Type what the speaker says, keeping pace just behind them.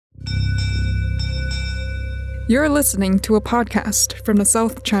You're listening to a podcast from the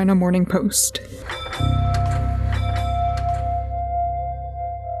South China Morning Post.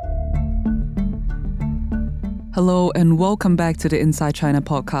 Hello and welcome back to the Inside China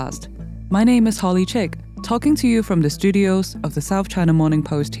podcast. My name is Holly Chick, talking to you from the studios of the South China Morning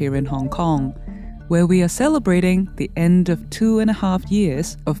Post here in Hong Kong, where we are celebrating the end of 2.5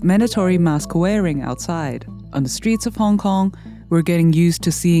 years of mandatory mask wearing outside. On the streets of Hong Kong, we're getting used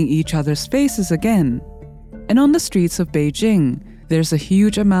to seeing each other's faces again. And on the streets of Beijing, there's a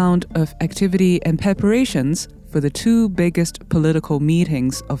huge amount of activity and preparations for the two biggest political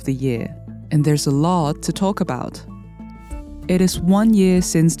meetings of the year. And there's a lot to talk about. It is 1 year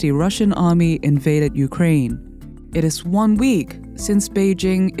since the Russian army invaded Ukraine. It is 1 week since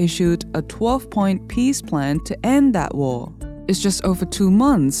Beijing issued a 12-point peace plan to end that war. It's just over 2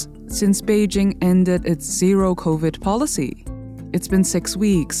 months since Beijing ended its zero-COVID policy. It's been 6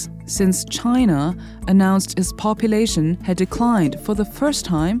 weeks since China announced its population had declined for the first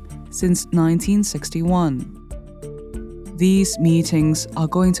time since 1961. These meetings are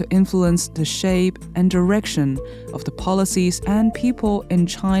going to influence the shape and direction of the policies and people in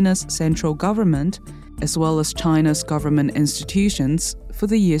China's central government, as well as China's government institutions for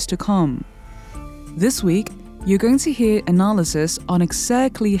the years to come. This week, you're going to hear analysis on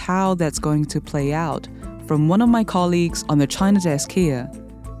exactly how that's going to play out from one of my colleagues on the China desk here.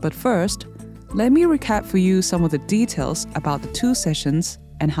 But first, let me recap for you some of the details about the two sessions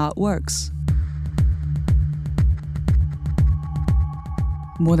and how it works.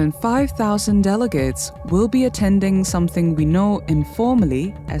 More than 5,000 delegates will be attending something we know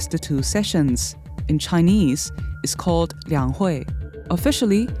informally as the two sessions. In Chinese, it's called 两会.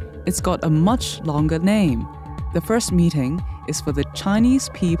 Officially, it's got a much longer name. The first meeting is for the Chinese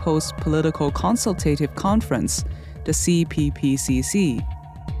People's Political Consultative Conference, the CPPCC.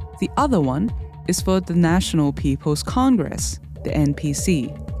 The other one is for the National People's Congress, the NPC.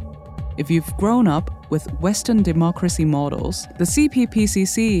 If you've grown up with Western democracy models, the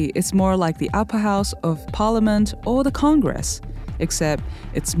CPPCC is more like the upper house of Parliament or the Congress, except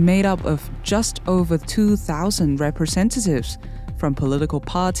it's made up of just over 2,000 representatives from political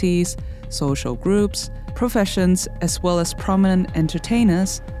parties, social groups, professions, as well as prominent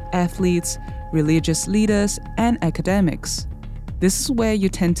entertainers, athletes, religious leaders, and academics. This is where you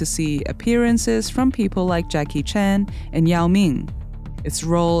tend to see appearances from people like Jackie Chan and Yao Ming. Its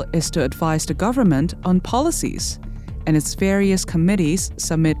role is to advise the government on policies, and its various committees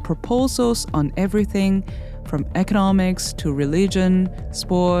submit proposals on everything from economics to religion,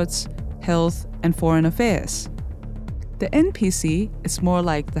 sports, health, and foreign affairs. The NPC is more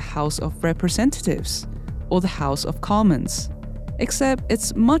like the House of Representatives or the House of Commons, except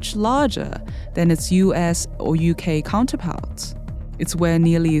it's much larger than its US or UK counterparts. It's where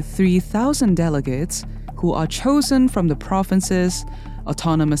nearly 3,000 delegates who are chosen from the provinces,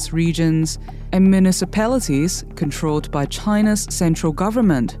 autonomous regions, and municipalities controlled by China's central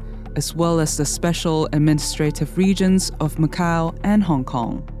government, as well as the special administrative regions of Macau and Hong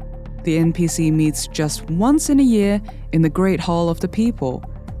Kong. The NPC meets just once in a year in the Great Hall of the People,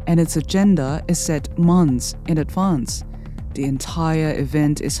 and its agenda is set months in advance. The entire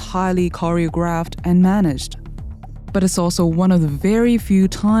event is highly choreographed and managed. But it's also one of the very few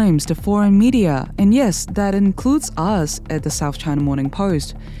times the foreign media, and yes, that includes us at the South China Morning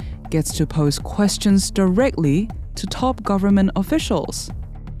Post, gets to pose questions directly to top government officials.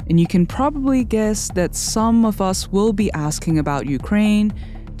 And you can probably guess that some of us will be asking about Ukraine,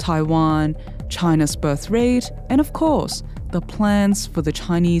 Taiwan, China's birth rate, and of course, the plans for the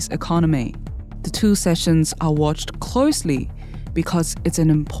Chinese economy. The two sessions are watched closely because it's an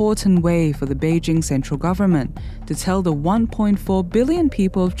important way for the Beijing central government to tell the 1.4 billion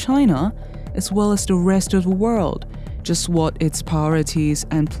people of China, as well as the rest of the world, just what its priorities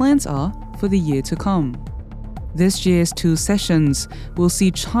and plans are for the year to come. This year's two sessions will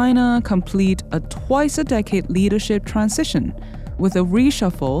see China complete a twice-a-decade leadership transition with a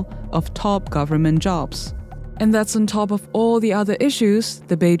reshuffle of top government jobs. And that's on top of all the other issues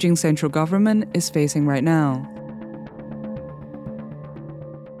the Beijing central government is facing right now.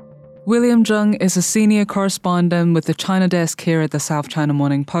 William Zheng is a senior correspondent with the China desk here at the South China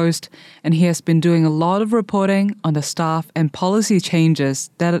Morning Post, and he has been doing a lot of reporting on the staff and policy changes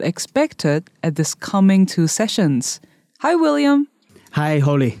that are expected at this coming two sessions. Hi, William. Hi,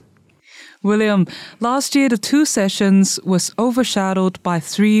 Holly. William, last year the two sessions was overshadowed by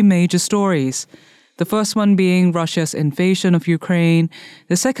three major stories. The first one being Russia's invasion of Ukraine,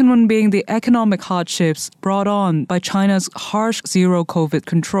 the second one being the economic hardships brought on by China's harsh zero-COVID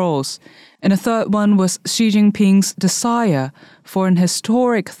controls, and the third one was Xi Jinping's desire for an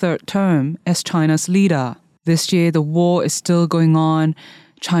historic third term as China's leader. This year, the war is still going on.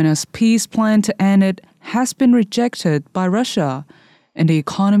 China's peace plan to end it has been rejected by Russia, and the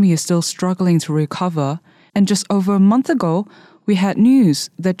economy is still struggling to recover. And just over a month ago, we had news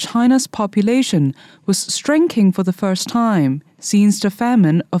that China's population was shrinking for the first time since the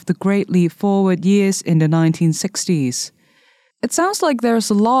famine of the Great Leap Forward years in the 1960s. It sounds like there's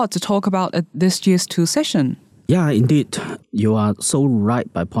a lot to talk about at this year's 2 session. Yeah, indeed. You are so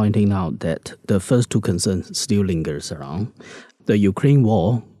right by pointing out that the first two concerns still lingers around. The Ukraine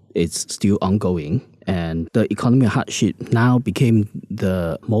war is still ongoing, and the economic hardship now became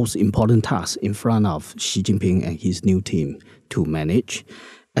the most important task in front of Xi Jinping and his new team to manage.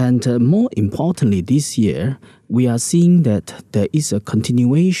 And more importantly, this year, we are seeing that there is a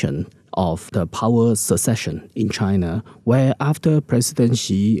continuation of the power succession in China, where after President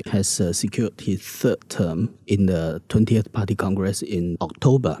Xi has secured his third term in the 20th Party Congress in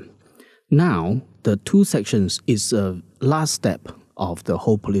October, now the 2 sections is a last step of the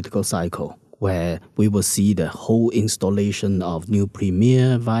whole political cycle, where we will see the whole installation of new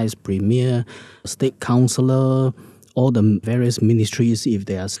premier, vice premier, state councillor, all the various ministries if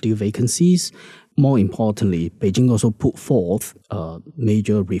there are still vacancies. More importantly, Beijing also put forth a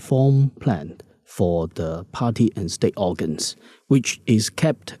major reform plan for the party and state organs, which is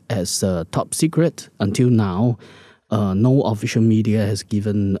kept as top secret until now. No official media has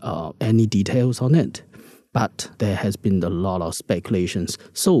given any details on it, but there has been a lot of speculations.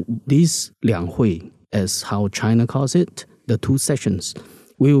 So this Lianghui, as how China calls it, the 2 sessions,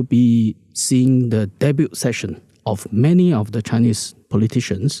 will be seeing the debut session of many of the Chinese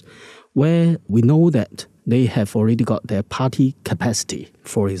politicians, where we know that they have already got their party capacity.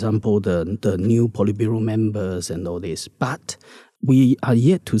 For example, the new Politburo members and all this. But we are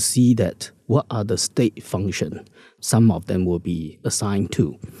yet to see that what are the state function. Some of them will be assigned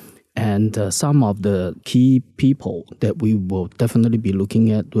to. And some of the key people that we will definitely be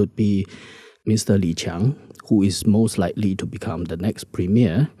looking at would be Mr. Li Qiang, who is most likely to become the next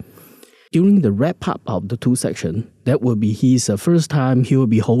premier. During the wrap-up of the 2 sections, that will be his first time. He will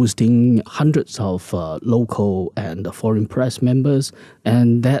be hosting hundreds of local and foreign press members,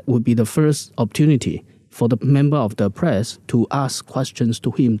 and that would be the first opportunity for the member of the press to ask questions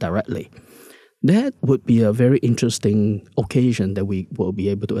to him directly. That would be a very interesting occasion that we will be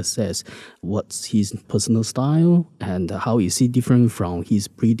able to assess what's his personal style and how is he different from his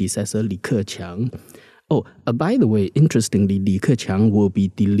predecessor Li Keqiang. Oh, by the way, interestingly, Li Keqiang will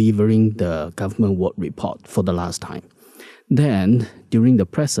be delivering the government work report for the last time. Then, during the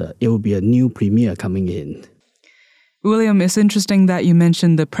presser, it will be a new premier coming in. William, it's interesting that you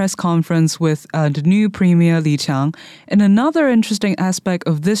mentioned the press conference with the new premier Li Qiang. And another interesting aspect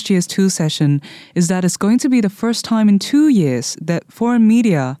of this year's 2 session is that it's going to be the first time in 2 years that foreign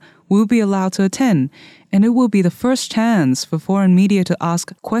media will be allowed to attend. And it will be the first chance for foreign media to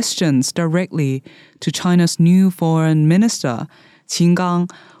ask questions directly to China's new foreign minister, Qin Gang.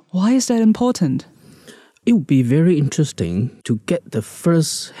 Why is that important? It would be very interesting to get the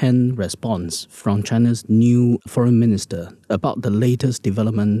first-hand response from China's new foreign minister about the latest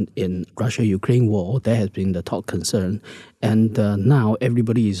development in Russia-Ukraine war. That has been the top concern. And now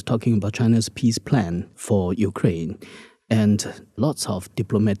everybody is talking about China's peace plan for Ukraine. And lots of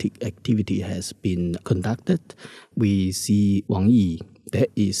diplomatic activity has been conducted. We see Wang Yi, that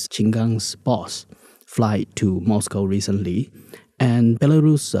is Qin Gang's boss, fly to Moscow recently. And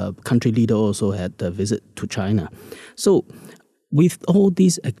Belarus country leader also had a visit to China. So with all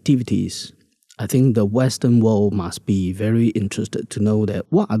these activities, I think the Western world must be very interested to know that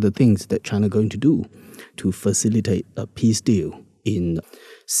what are the things that China going to do to facilitate a peace deal in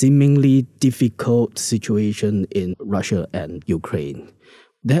seemingly difficult situation in Russia and Ukraine.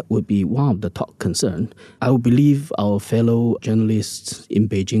 That would be one of the top concerns. I would believe our fellow journalists in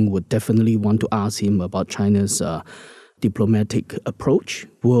Beijing would definitely want to ask him about China's diplomatic approach.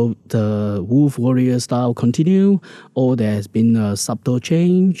 Will the wolf warrior style continue, or there has been a subtle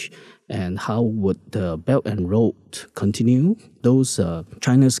change? And how would the Belt and Road continue? Those are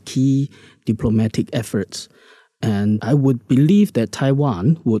China's key diplomatic efforts. And I would believe that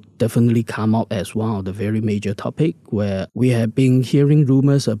Taiwan would definitely come out as one of the very major topics, where we have been hearing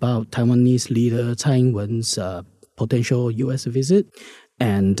rumors about Taiwanese leader Tsai Ing-wen's potential U.S. visit.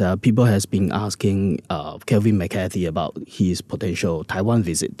 And people has been asking Kevin McCarthy about his potential Taiwan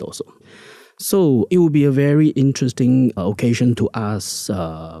visit also. So it will be a very interesting occasion to ask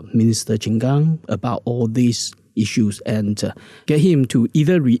Minister Qin Gang about all these issues and get him to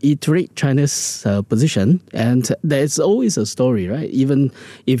either reiterate China's position. And there's always a story, right? Even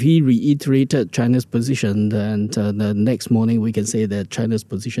if he reiterated China's position, then the next morning we can say that China's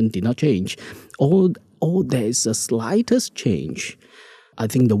position did not change. Or there is a slightest change, I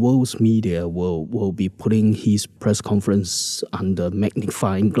think the world's media will be putting his press conference under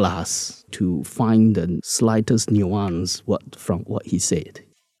magnifying glass to find the slightest nuance from what he said.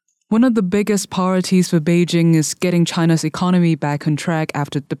 One of the biggest priorities for Beijing is getting China's economy back on track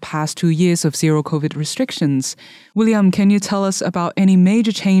after the past 2 years of zero COVID restrictions. William, can you tell us about any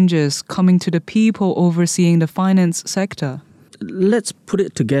major changes coming to the people overseeing the finance sector? Let's put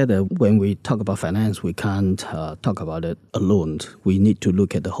it together. When we talk about finance, we can't talk about it alone. We need to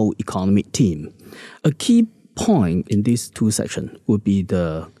look at the whole economic team. A key point in these two sections would be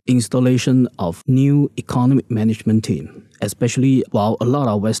the installation of new economic management team, especially while a lot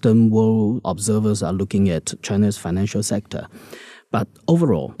of Western world observers are looking at China's financial sector. But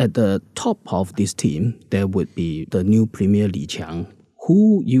overall, at the top of this team, there would be the new Premier Li Qiang,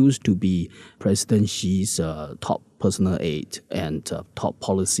 who used to be President Xi's top personal aide and top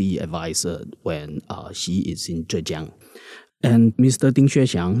policy advisor when Xi is in Zhejiang. And Mr. Ding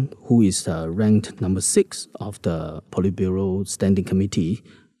Xuexiang, who is ranked number 6 of the Politburo Standing Committee,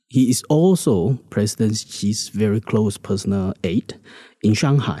 he is also President Xi's very close personal aide in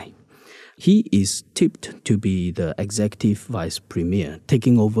Shanghai. He is tipped to be the executive vice premier,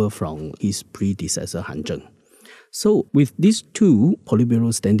 taking over from his predecessor Han Zheng. So with these two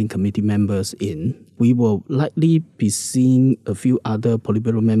Politburo Standing Committee members in, we will likely be seeing a few other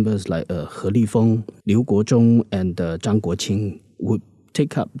Politburo members like He Lifeng, Liu Guozhong, and Zhang Guoqing would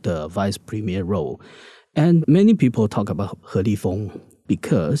take up the vice premier role. And many people talk about He Lifeng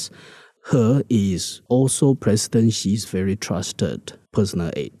because He is also President Xi's very trusted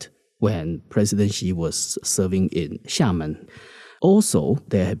personal aide when President Xi was serving in Xiamen. Also,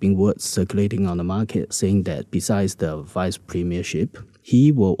 there have been words circulating on the market saying that besides the vice premiership,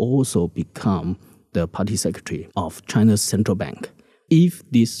 he will also become the party secretary of China's central bank. If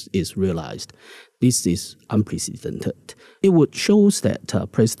this is realized, this is unprecedented. It would show that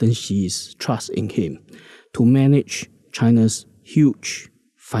President Xi's trust in him to manage China's huge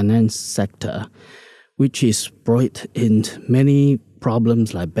finance sector, which is brought in many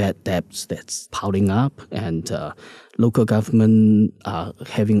problems like bad debts that's piling up, and local government are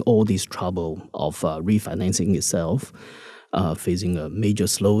having all this trouble of refinancing itself, facing a major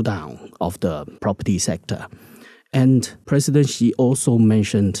slowdown of the property sector. And President Xi also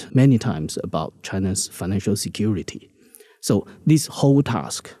mentioned many times about China's financial security. So this whole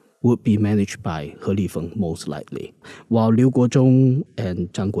task would be managed by He Lifeng most likely, while Liu Guozhong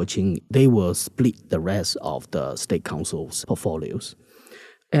and Zhang Guoqing, they will split the rest of the state council's portfolios.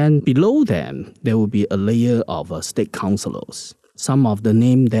 And below them, there will be a layer of state councillors. Some of the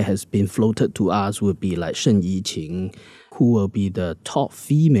names that has been floated to us would be like Shen Yiqing, who will be the top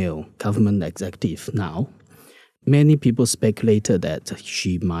female government executive now. Many people speculated that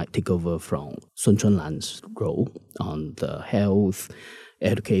she might take over from Sun Chunlan's role on the health,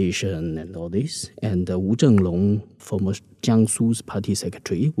 education, and all this. And Wu Zhenglong, former Jiangsu's party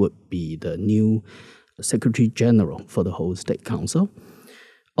secretary, would be the new Secretary General for the whole State Council.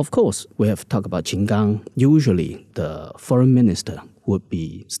 Of course, we have talked about Qin Gang. Usually, the foreign minister would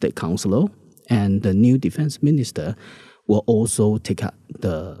be State Councilor, and the new defense minister will also take up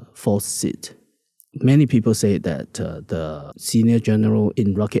the 4th seat. Many people say that the senior general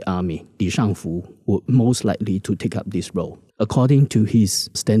in Rocket Army, Li Shangfu, would most likely to take up this role, according to his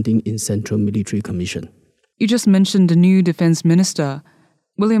standing in Central Military Commission. You just mentioned the new defense minister.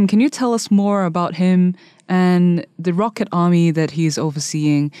 William, can you tell us more about him and the Rocket Army that he is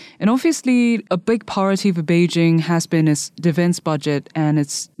overseeing? And obviously, a big priority for Beijing has been its defense budget and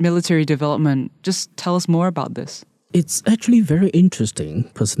its military development. Just tell us more about this. It's actually very interesting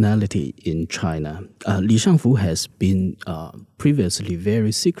personality in China. Li Shangfu has been previously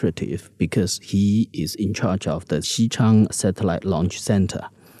very secretive because he is in charge of the Xichang Satellite Launch Center.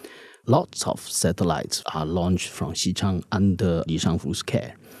 Lots of satellites are launched from Xichang under Li Shangfu's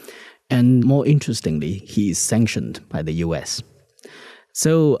care. And more interestingly, he is sanctioned by the US.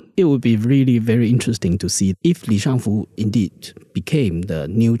 So it would be really very interesting to see if Li Shangfu indeed became the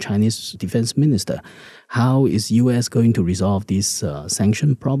new Chinese defense minister. How is US going to resolve these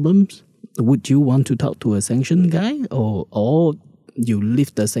sanction problems? Would you want to talk to a sanction guy or you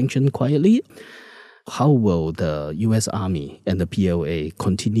lift the sanction quietly? How will the US Army and the PLA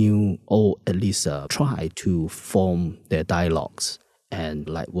continue or at least try to form their dialogues and,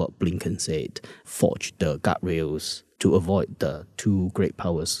 like what Blinken said, forge the guardrails to avoid the two great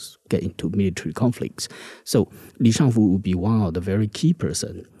powers get into military conflicts? So Li Shangfu will be one of the very key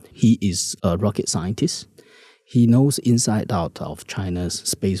person. He is a rocket scientist. He knows inside out of China's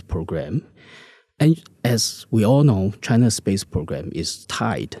space program. And as we all know, China's space program is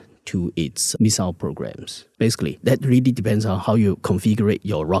tied to its missile programs. Basically, that really depends on how you configure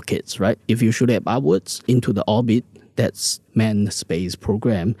your rockets, right? If you shoot it upwards into the orbit, that's manned space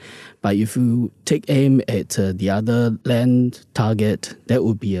program. But if you take aim at the other land target, that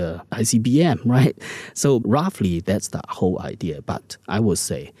would be a ICBM, right? So roughly, that's the whole idea. But I would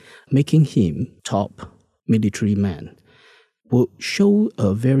say making him top military man will show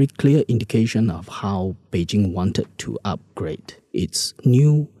a very clear indication of how Beijing wanted to upgrade its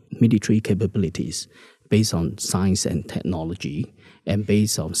new military capabilities based on science and technology and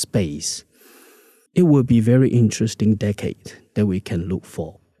based on space. It will be a very interesting decade that we can look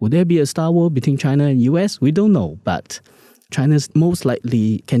for. Would there be a Star War between China and US? We don't know, but China's most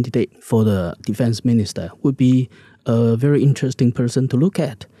likely candidate for the defense minister would be a very interesting person to look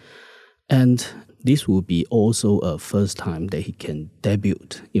at. And this will be also a first time that he can debut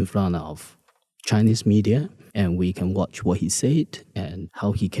in front of Chinese media, and we can watch what he said and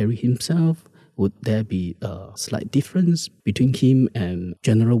how he carried himself. Would there be a slight difference between him and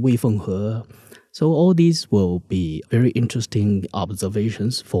General Wei Fenghe? So all these will be very interesting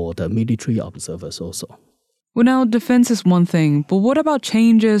observations for the military observers also. Well, now, defense is one thing, but what about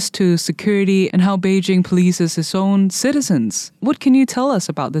changes to security and how Beijing polices its own citizens? What can you tell us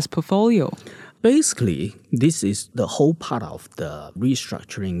about this portfolio? Basically, this is the whole part of the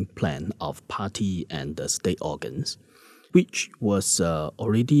restructuring plan of party and the state organs, which was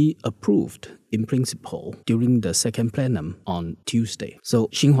already approved in principle during the second plenum on Tuesday. So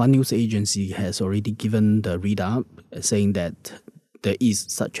Xinhua News Agency has already given the read-up saying that there is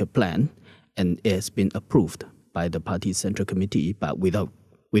such a plan and it has been approved by the party's central committee, but without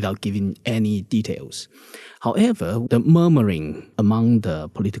giving any details. However, the murmuring among the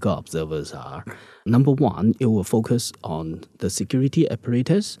political observers are, number one, it will focus on the security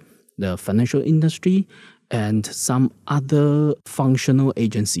apparatus, the financial industry, and some other functional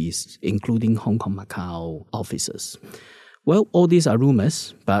agencies, including Hong Kong, Macau offices. Well, all these are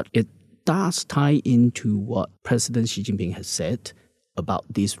rumors, but it does tie into what President Xi Jinping has said about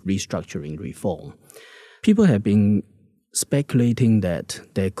this restructuring reform. People have been speculating that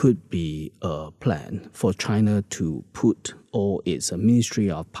there could be a plan for China to put all its Ministry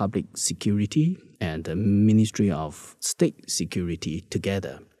of Public Security and the Ministry of State Security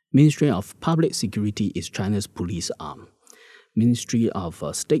together. Ministry of Public Security is China's police arm. Ministry of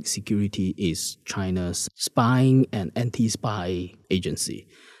State Security is China's spying and anti-spy agency.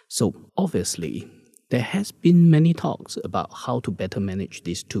 So obviously, there has been many talks about how to better manage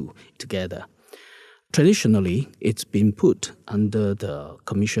these two together. Traditionally, it's been put under the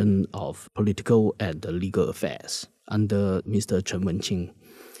Commission of Political and Legal Affairs, under Mr. Chen Wenqing.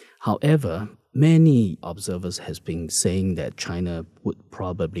 However, many observers have been saying that China would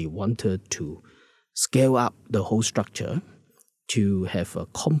probably wanted to scale up the whole structure to have a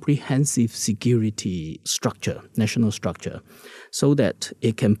comprehensive security structure, national structure, so that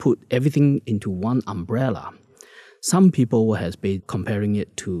it can put everything into one umbrella. Some people has been comparing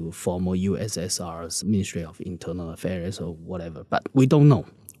it to former USSR's Ministry of Internal Affairs or whatever, but we don't know.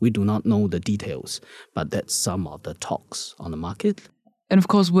 We do not know the details, but that's some of the talks on the market. And of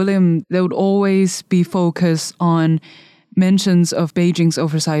course, William, there would always be focus on mentions of Beijing's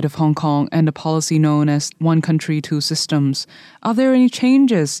oversight of Hong Kong and the policy known as one country, two systems. Are there any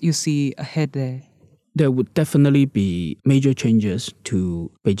changes you see ahead there? There would definitely be major changes to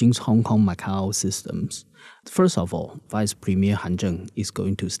Beijing's Hong Kong Macau systems. First of all, Vice Premier Han Zheng is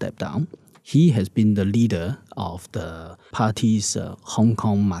going to step down. He has been the leader of the party's Hong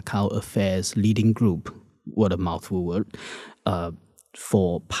Kong Macau affairs leading group, what a mouthful word,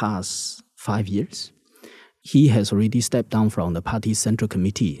 for past 5 years. He has already stepped down from the party's central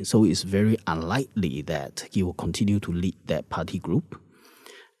committee, so it's very unlikely that he will continue to lead that party group.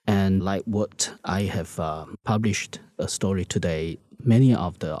 And like what I have published a story today, many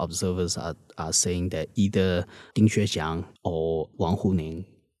of the observers are saying that either Ding Xuexiang or Wang Huning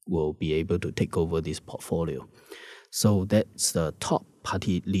will be able to take over this portfolio. So that's the top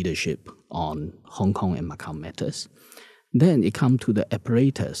party leadership on Hong Kong and Macau matters. Then it comes to the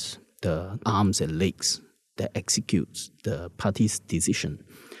apparatus, the arms and legs that executes the party's decision.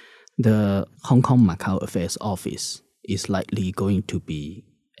 The Hong Kong Macau Affairs Office is likely going to be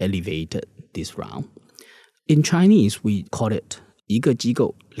elevated this round. In Chinese, we call it 一个机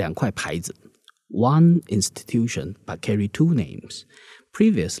构两块牌子, one institution but carry two names.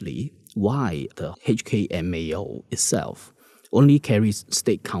 Previously, why the HKMAO itself only carries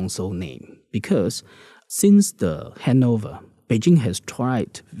State Council name? Because since the handover, Beijing has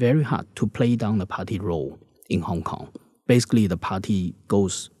tried very hard to play down the party role in Hong Kong. Basically, the party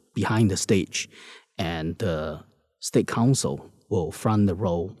goes behind the stage and the State Council will front the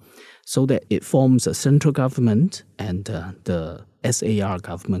role so that it forms a central government and the SAR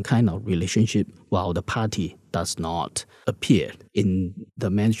government kind of relationship, while the party does not appear in the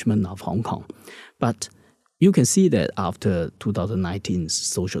management of Hong Kong. But you can see that after 2019's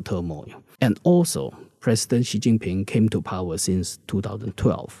social turmoil, and also President Xi Jinping came to power since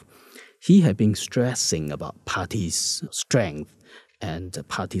 2012, he had been stressing about party's strength and the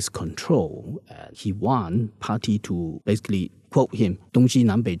party's control. And he want party to basically quote him, 东西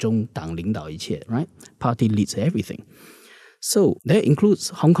南北中党领导一切, right? Party leads everything. So that includes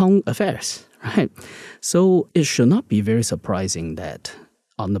Hong Kong affairs, right? So it should not be very surprising that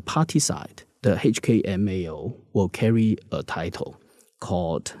on the party side, the HKMAO will carry a title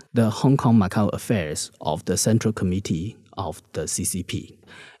called the Hong Kong-Macau Affairs of the Central Committee of the CCP.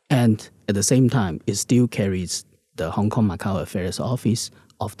 And at the same time, it still carries the Hong Kong-Macau Affairs Office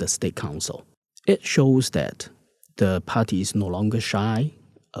of the State Council. It shows that the party is no longer shy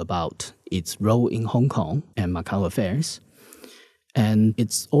about its role in Hong Kong and Macau affairs. And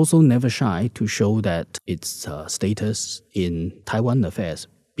it's also never shy to show that its status in Taiwan affairs,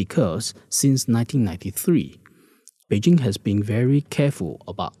 because since 1993, Beijing has been very careful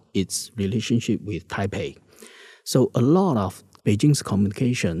about its relationship with Taipei. So a lot of Beijing's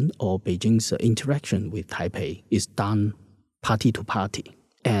communication or Beijing's interaction with Taipei is done party to party.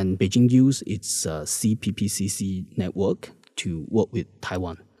 And Beijing used its CPPCC network to work with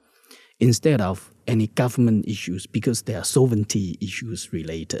Taiwan instead of any government issues, because there are sovereignty issues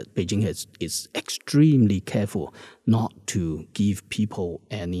related. Beijing is extremely careful not to give people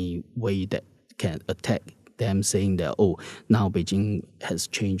any way that can attack them, saying that, oh, now Beijing has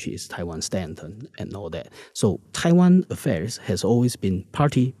changed its Taiwan stand and all that. So Taiwan affairs has always been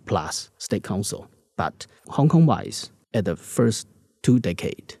party plus State Council. But Hong Kong-wise, at the first 2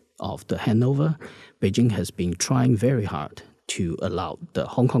 decades of the handover, Beijing has been trying very hard to allow the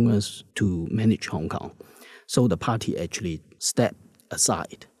Hong Kongers to manage Hong Kong. So the party actually stepped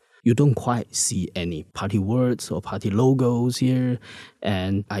aside. You don't quite see any party words or party logos here.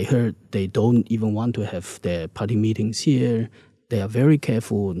 And I heard they don't even want to have their party meetings here. They are very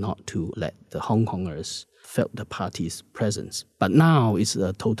careful not to let the Hong Kongers feel the party's presence. But now it's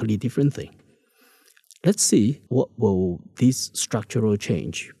a totally different thing. Let's see what will this structural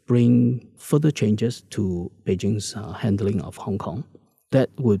change bring further changes to Beijing's handling of Hong Kong.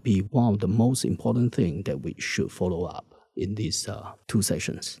 That would be one of the most important things that we should follow up in these 2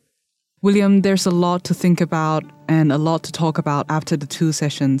 sessions. William, there's a lot to think about and a lot to talk about after the 2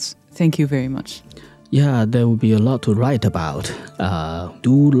 sessions. Thank you very much. Yeah, there will be a lot to write about.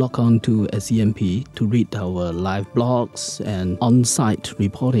 Do log on to SEMP to read our live blogs and on-site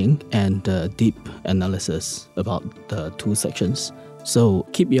reporting and deep analysis about the 2 sections. So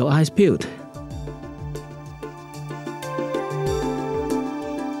keep your eyes peeled.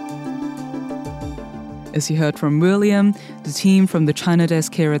 As you heard from William, the team from the China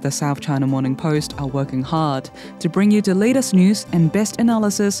desk here at the South China Morning Post are working hard to bring you the latest news and best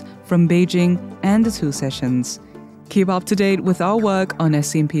analysis from Beijing and the 2 sessions. Keep up to date with our work on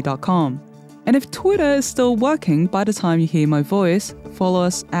scmp.com. And if Twitter is still working by the time you hear my voice, follow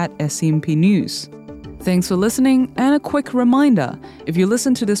us at SCMP News. Thanks for listening, and a quick reminder, if you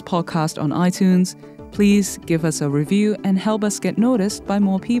listen to this podcast on iTunes, please give us a review and help us get noticed by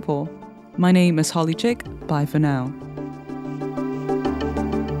more people. My name is Holly Chick. Bye for now.